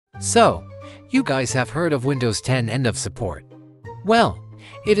So, you guys have heard of Windows 10 end of support. Well,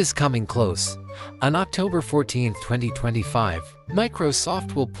 it is coming close. On October 14, 2025,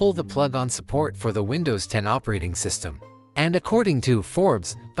 Microsoft will pull the plug on support for the Windows 10 operating system. And according to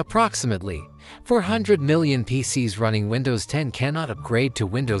Forbes, approximately 400 million PCs running Windows 10 cannot upgrade to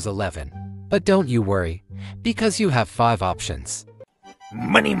Windows 11. But don't you worry, because you have 5 options.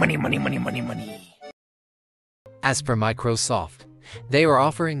 Money, money, money, money, money, money. As per Microsoft, they are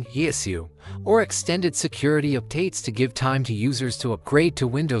offering ESU, or extended security updates, to give time to users to upgrade to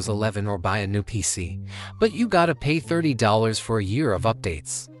Windows 11 or buy a new PC. But you gotta pay $30 for a year of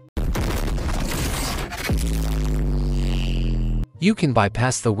updates. You can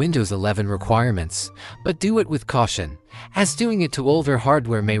bypass the Windows 11 requirements, but do it with caution, as doing it to older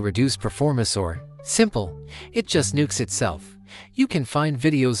hardware may reduce performance or, simple, it just nukes itself. You can find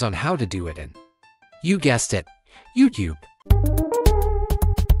videos on how to do it in, you guessed it, YouTube.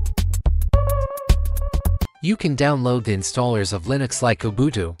 You can download the installers of Linux like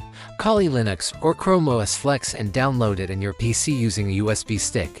Ubuntu, Kali Linux, or Chrome OS Flex and download it in your PC using a USB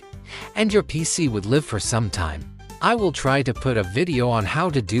stick. And your PC would live for some time. I will try to put a video on how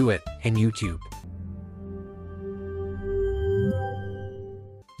to do it in YouTube.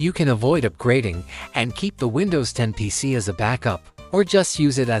 You can avoid upgrading and keep the Windows 10 PC as a backup, or just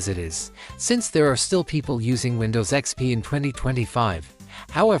use it as it is, since there are still people using Windows XP in 2025.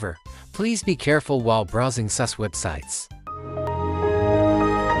 However, please be careful while browsing sus websites.